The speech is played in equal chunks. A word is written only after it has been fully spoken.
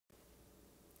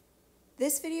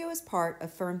This video is part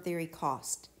of Firm Theory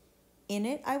Cost. In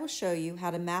it, I will show you how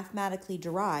to mathematically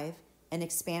derive an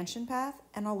expansion path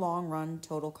and a long-run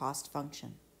total cost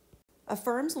function. A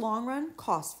firm's long-run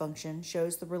cost function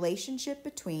shows the relationship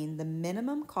between the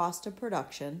minimum cost of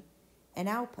production and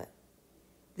output.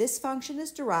 This function is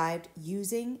derived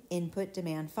using input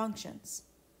demand functions.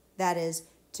 That is,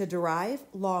 to derive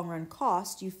long-run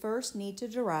cost, you first need to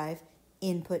derive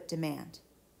input demand.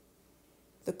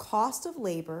 The cost of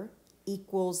labor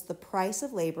equals the price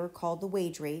of labor, called the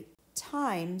wage rate,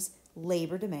 times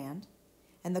labor demand,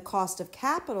 and the cost of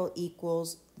capital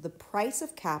equals the price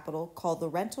of capital, called the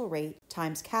rental rate,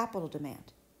 times capital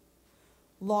demand.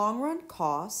 Long-run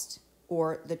cost,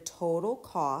 or the total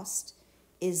cost,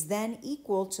 is then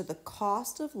equal to the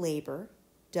cost of labor,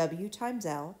 W times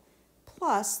L,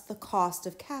 plus the cost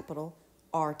of capital,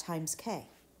 R times K.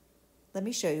 Let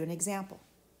me show you an example.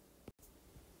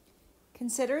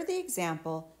 Consider the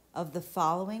example of the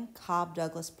following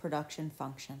Cobb-Douglas production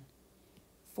function.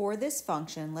 For this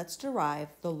function, let's derive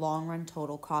the long-run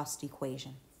total cost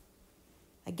equation.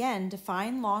 Again, to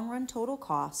find long-run total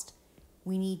cost,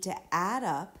 we need to add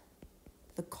up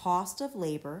the cost of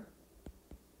labor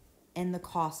and the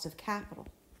cost of capital.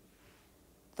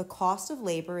 The cost of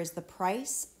labor is the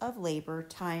price of labor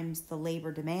times the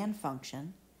labor demand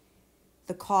function.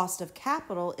 The cost of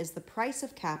capital is the price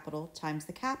of capital times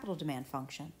the capital demand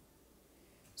function.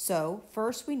 So,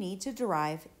 first we need to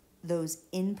derive those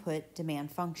input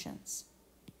demand functions.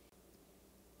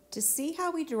 To see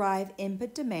how we derive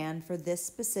input demand for this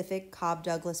specific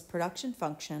Cobb-Douglas production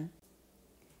function,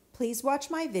 please watch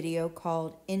my video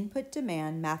called Input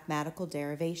Demand Mathematical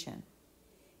Derivation.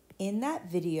 In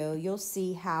that video, you'll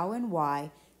see how and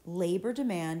why labor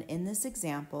demand in this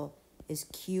example is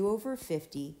Q over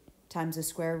 50 times the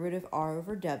square root of R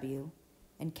over W,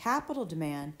 and capital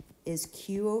demand is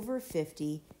Q over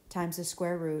 50 times the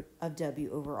square root of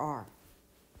W over R.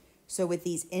 So with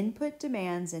these input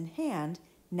demands in hand,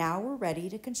 now we're ready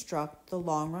to construct the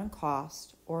long-run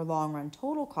cost or long-run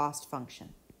total cost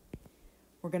function.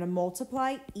 We're going to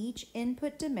multiply each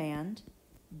input demand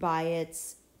by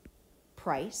its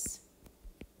price,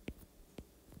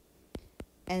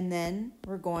 and then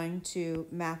we're going to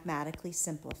mathematically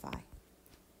simplify.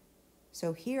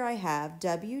 So here I have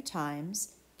W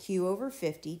times Q over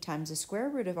 50 times the square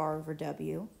root of R over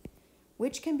W,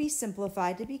 which can be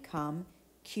simplified to become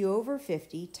Q over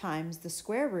 50 times the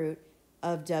square root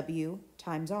of W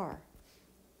times R.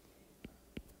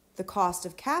 The cost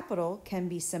of capital can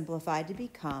be simplified to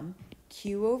become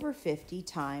Q over 50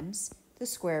 times the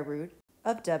square root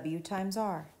of W times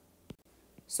R.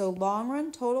 So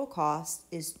long-run total cost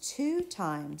is 2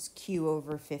 times Q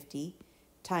over 50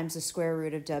 times the square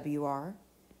root of WR,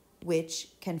 which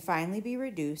can finally be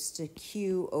reduced to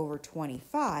Q over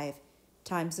 25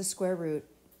 times the square root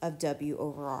of W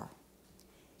over R.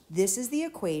 This is the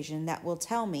equation that will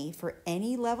tell me for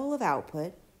any level of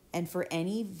output and for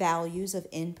any values of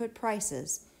input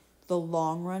prices, the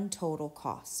long-run total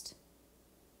cost.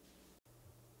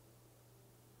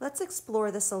 Let's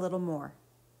explore this a little more.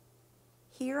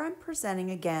 Here I'm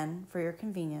presenting again, for your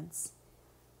convenience,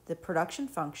 the production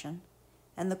function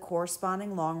and the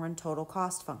corresponding long-run total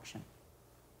cost function.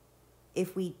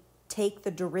 If we take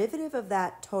the derivative of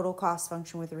that total cost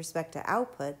function with respect to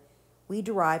output, we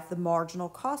derive the marginal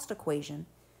cost equation,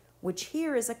 which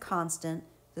here is a constant,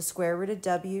 the square root of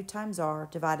W times R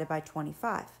divided by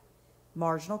 25.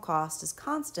 Marginal cost is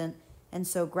constant, and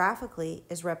so graphically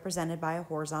is represented by a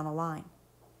horizontal line.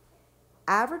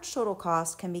 Average total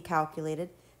cost can be calculated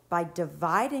by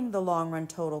dividing the long-run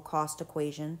total cost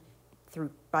equation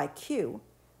by Q,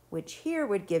 which here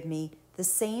would give me the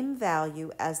same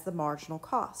value as the marginal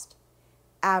cost.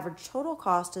 Average total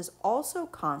cost is also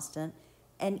constant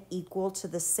and equal to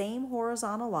the same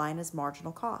horizontal line as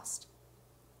marginal cost.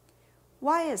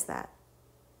 Why is that?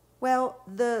 Well,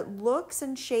 the looks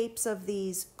and shapes of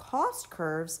these cost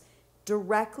curves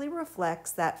directly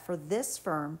reflects that for this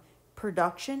firm,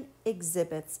 production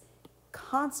exhibits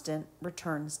constant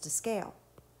returns to scale.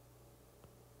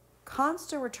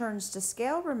 Constant returns to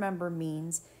scale, remember,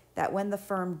 means that when the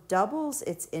firm doubles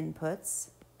its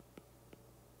inputs,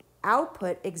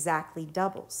 output exactly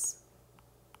doubles.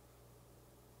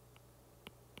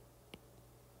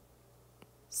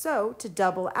 So, to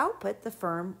double output, the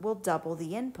firm will double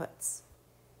the inputs.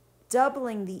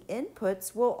 Doubling the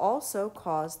inputs will also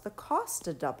cause the cost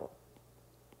to double.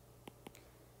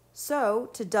 So,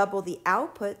 to double the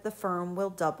output, the firm will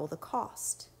double the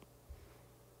cost.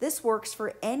 This works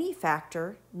for any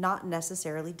factor, not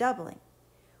necessarily doubling.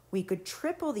 We could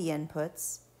triple the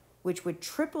inputs, which would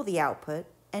triple the output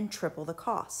and triple the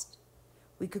cost.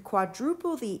 we could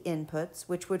quadruple the inputs,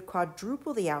 which would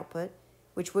quadruple the output,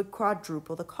 which would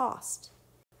quadruple the cost.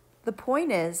 The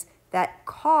point is that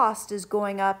cost is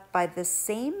going up by the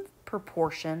same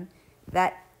proportion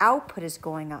that output is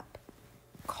going up.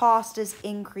 Cost is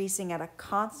increasing at a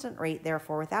constant rate,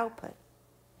 therefore, with output.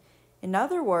 In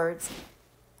other words,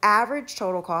 average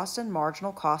total cost and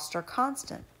marginal cost are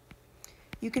constant.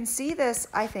 You can see this,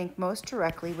 I think, most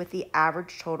directly with the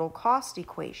average total cost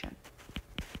equation.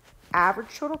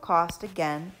 Average total cost,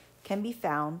 again, can be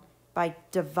found by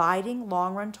dividing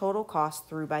long-run total cost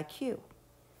through by Q.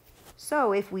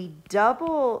 So if we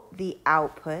double the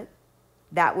output,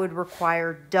 that would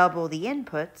require double the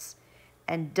inputs,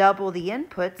 and double the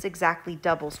inputs exactly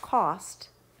doubles cost.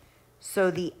 So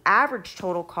the average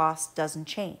total cost doesn't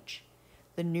change.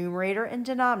 The numerator and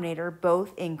denominator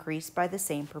both increase by the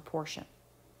same proportion.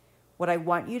 What I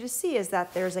want you to see is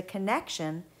that there's a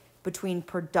connection between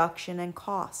production and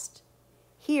cost.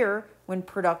 Here, when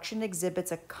production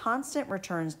exhibits a constant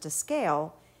returns to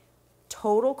scale,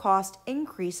 total cost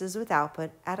increases with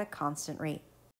output at a constant rate.